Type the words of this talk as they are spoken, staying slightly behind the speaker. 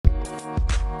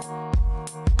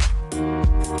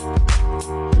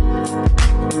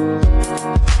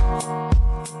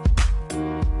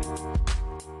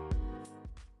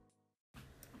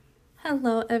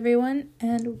everyone,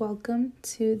 and welcome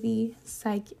to the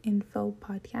Psych Info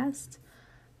podcast.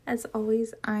 As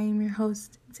always, I am your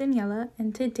host, Daniela,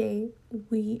 and today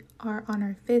we are on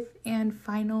our fifth and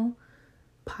final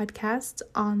podcast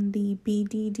on the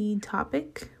BDD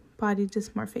topic, body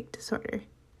dysmorphic disorder.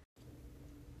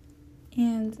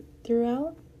 And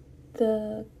throughout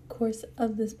the course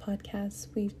of this podcast,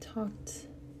 we've talked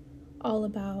all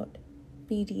about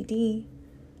BDD,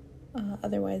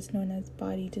 otherwise known as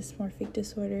body dysmorphic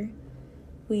disorder.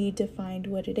 We defined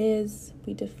what it is,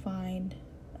 we defined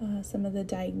some of the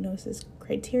diagnosis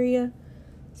criteria,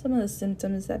 some of the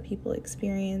symptoms that people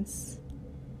experience,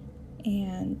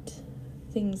 and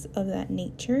things of that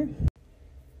nature.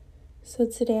 So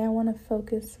today I want to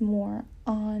focus more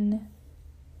on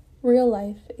real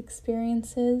life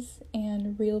experiences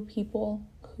and real people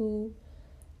who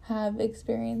have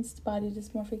experienced body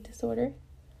dysmorphic disorder.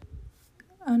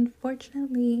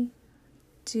 Unfortunately,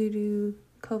 due to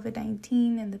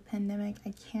COVID-19 and the pandemic,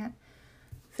 I can't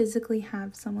physically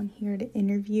have someone here to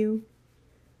interview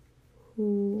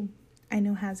who I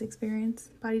know has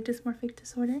experienced body dysmorphic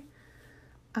disorder.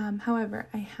 However,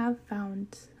 I have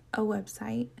found a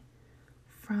website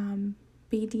from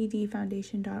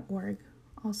bddfoundation.org,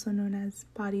 also known as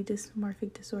Body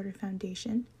Dysmorphic Disorder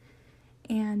Foundation,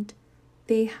 and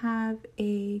they have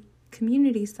a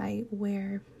community site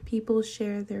where people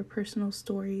share their personal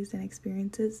stories and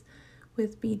experiences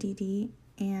with BDD,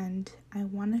 and I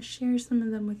want to share some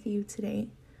of them with you today.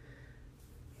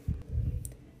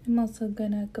 I'm also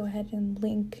going to go ahead and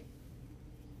link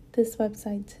this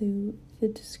website to the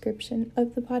description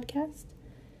of the podcast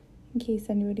in case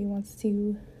anybody wants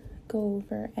to go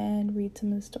over and read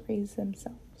some of the stories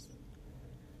themselves.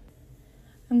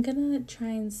 I'm going to try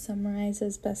and summarize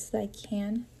as best as I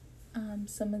can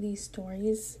some of these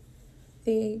stories.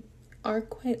 They are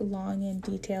quite long and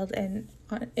detailed and,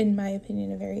 in my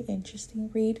opinion, a very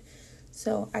interesting read.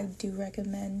 So I do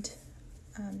recommend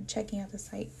checking out the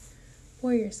site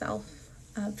for yourself.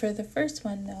 For the first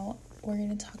one, though, we're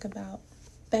going to talk about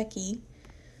Becky.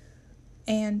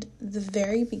 And the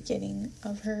very beginning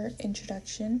of her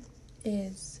introduction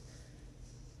is,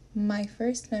 my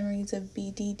first memories of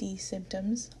BDD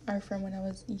symptoms are from when I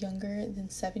was younger than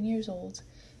 7 years old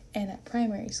and at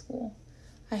primary school.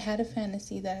 I had a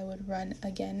fantasy that I would run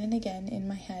again and again in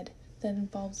my head that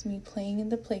involves me playing in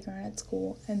the playground at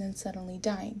school and then suddenly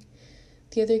dying.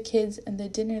 The other kids and the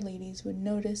dinner ladies would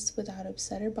notice without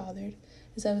upset or bothered,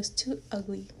 as I was too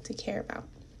ugly to care about.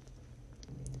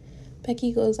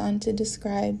 Becky goes on to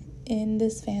describe in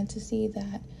this fantasy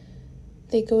that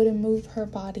they go to move her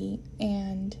body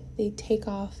and they take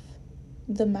off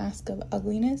the mask of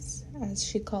ugliness, as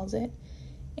she calls it,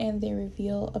 and they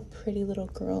reveal a pretty little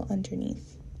girl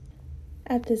underneath.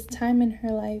 At this time in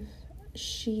her life,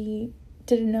 she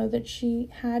didn't know that she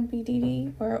had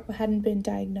BDD or hadn't been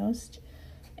diagnosed,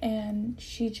 and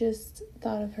she just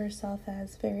thought of herself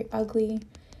as very ugly.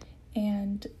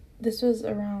 And this was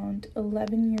around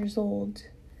 11 years old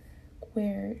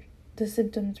where the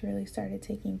symptoms really started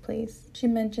taking place. She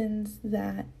mentions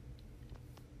that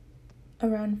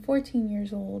around 14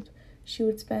 years old, she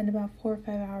would spend about 4 or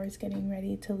 5 hours getting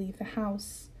ready to leave the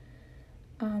house,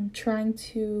 trying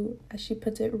to, as she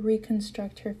puts it,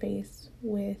 reconstruct her face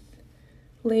with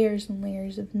layers and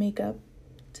layers of makeup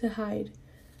to hide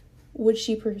what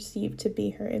she perceived to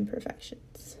be her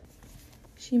imperfections.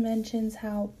 She mentions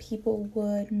how people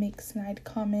would make snide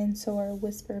comments or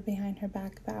whisper behind her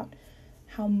back about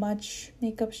how much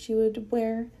makeup she would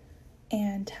wear,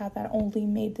 and how that only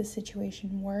made the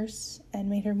situation worse and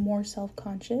made her more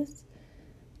self-conscious,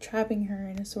 trapping her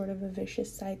in a sort of a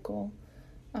vicious cycle,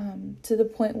 to the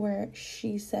point where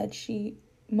she said she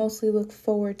mostly looked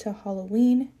forward to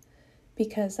Halloween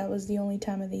because that was the only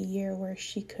time of the year where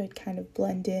she could kind of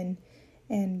blend in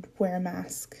and wear a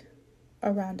mask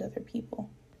around other people.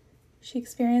 She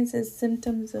experiences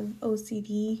symptoms of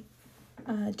OCD,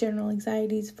 general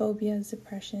anxieties, phobias,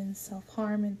 depression,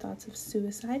 self-harm, and thoughts of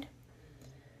suicide.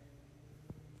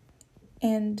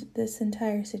 And this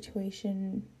entire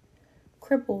situation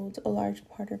crippled a large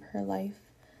part of her life.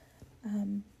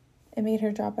 It made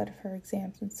her drop out of her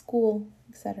exams in school,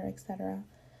 etc., etc.,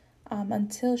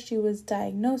 until she was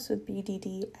diagnosed with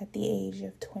BDD at the age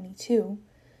of 22.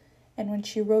 And when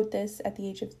she wrote this at the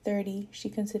age of 30, she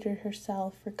considered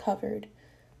herself recovered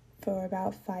for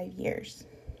about 5 years.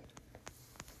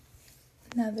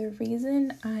 Now, the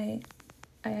reason I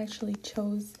actually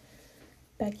chose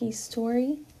Becky's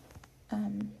story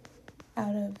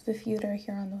out of the few that are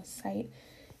here on the site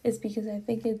is because I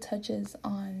think it touches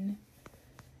on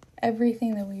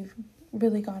everything that we've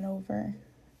really gone over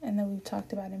and that we've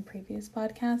talked about in previous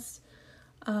podcasts,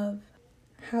 of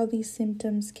how these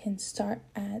symptoms can start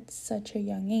at such a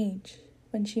young age.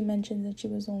 When she mentioned that she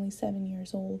was only 7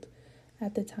 years old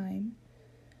at the time,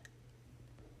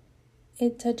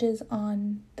 it touches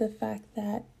on the fact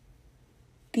that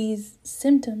these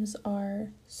symptoms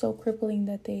are so crippling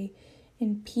that they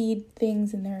impede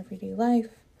things in their everyday life.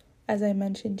 As I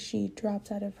mentioned, she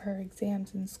dropped out of her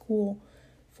exams in school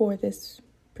for this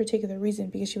particular reason,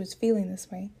 because she was feeling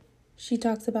this way. She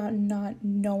talks about not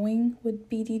knowing what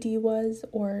BDD was,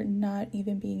 or not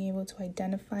even being able to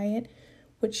identify it,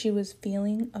 what she was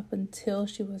feeling, up until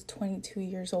she was 22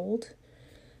 years old.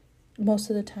 Most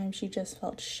of the time she just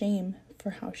felt shame for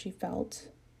how she felt,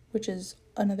 which is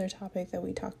another topic that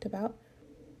we talked about.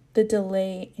 The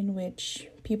delay in which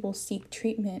people seek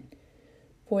treatment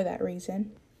for that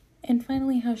reason. And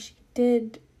finally, how she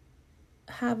did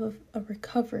have a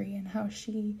recovery, and how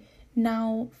she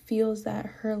now feels that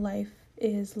her life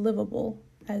is livable,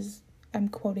 as I'm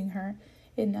quoting her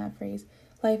in that phrase.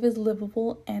 Life is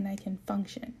livable and I can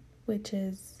function, which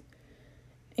is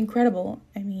incredible.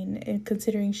 I mean,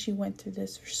 considering she went through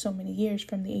this for so many years,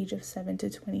 from the age of 7 to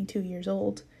 22 years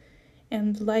old.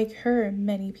 And like her,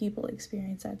 many people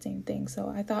experience that same thing. So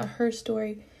I thought her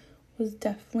story was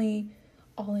definitely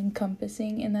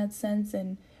all-encompassing in that sense,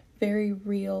 and very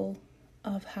real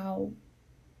of how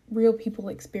real people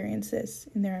experience this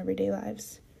in their everyday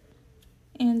lives.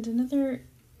 And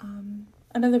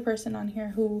another person on here,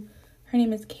 who her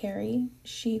name is Carrie,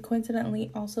 she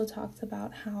coincidentally also talks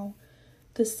about how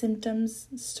the symptoms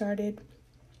started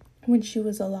when she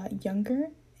was a lot younger,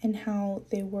 and how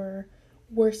they were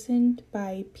worsened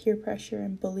by peer pressure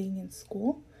and bullying in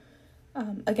school.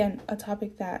 Again, a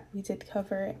topic that we did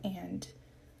cover, and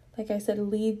like I said,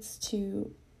 leads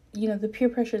to, the peer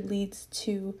pressure leads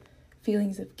to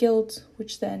feelings of guilt,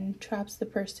 which then traps the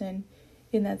person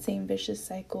in that same vicious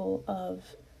cycle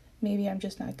of, maybe I'm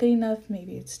just not good enough,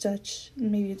 maybe it's just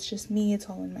me, it's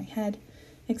all in my head,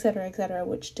 etc.,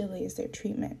 which delays their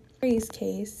treatment. Carrie's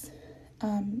case,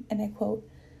 and I quote,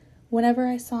 "Whenever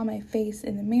I saw my face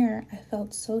in the mirror, I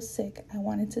felt so sick I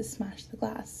wanted to smash the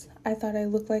glass. I thought I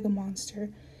looked like a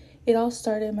monster. It all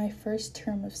started my first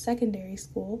term of secondary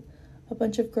school. A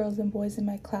bunch of girls and boys in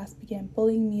my class began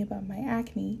bullying me about my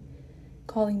acne,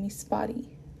 calling me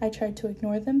spotty. I tried to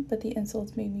ignore them, but the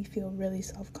insults made me feel really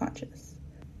self-conscious."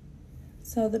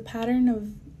 So the pattern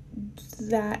of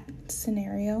that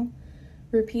scenario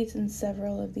repeats in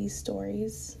several of these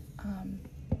stories,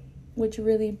 which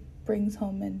really brings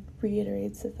home and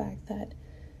reiterates the fact that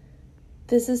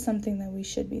this is something that we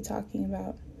should be talking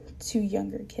about to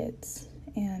younger kids,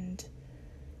 and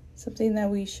something that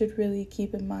we should really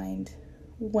keep in mind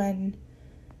when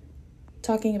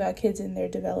talking about kids in their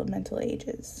developmental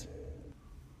ages.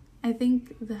 I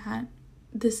think that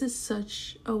this is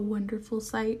such a wonderful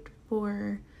site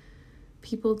for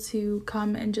people to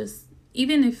come and just,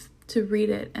 even if to read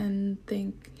it and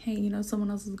think, hey,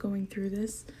 someone else is going through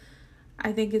this.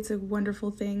 I think it's a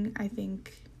wonderful thing. I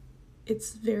think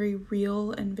it's very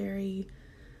real and very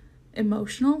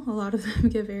emotional. A lot of them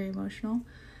get very emotional.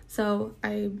 So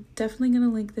I'm definitely going to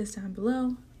link this down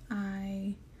below.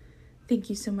 I thank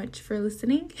you so much for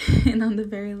listening and on the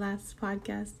very last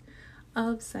podcast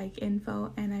of Psych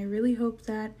Info. And I really hope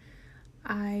that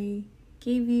I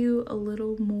gave you a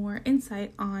little more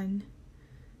insight on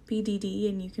BDD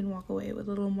and you can walk away with a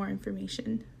little more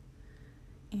information.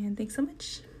 And thanks so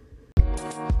much.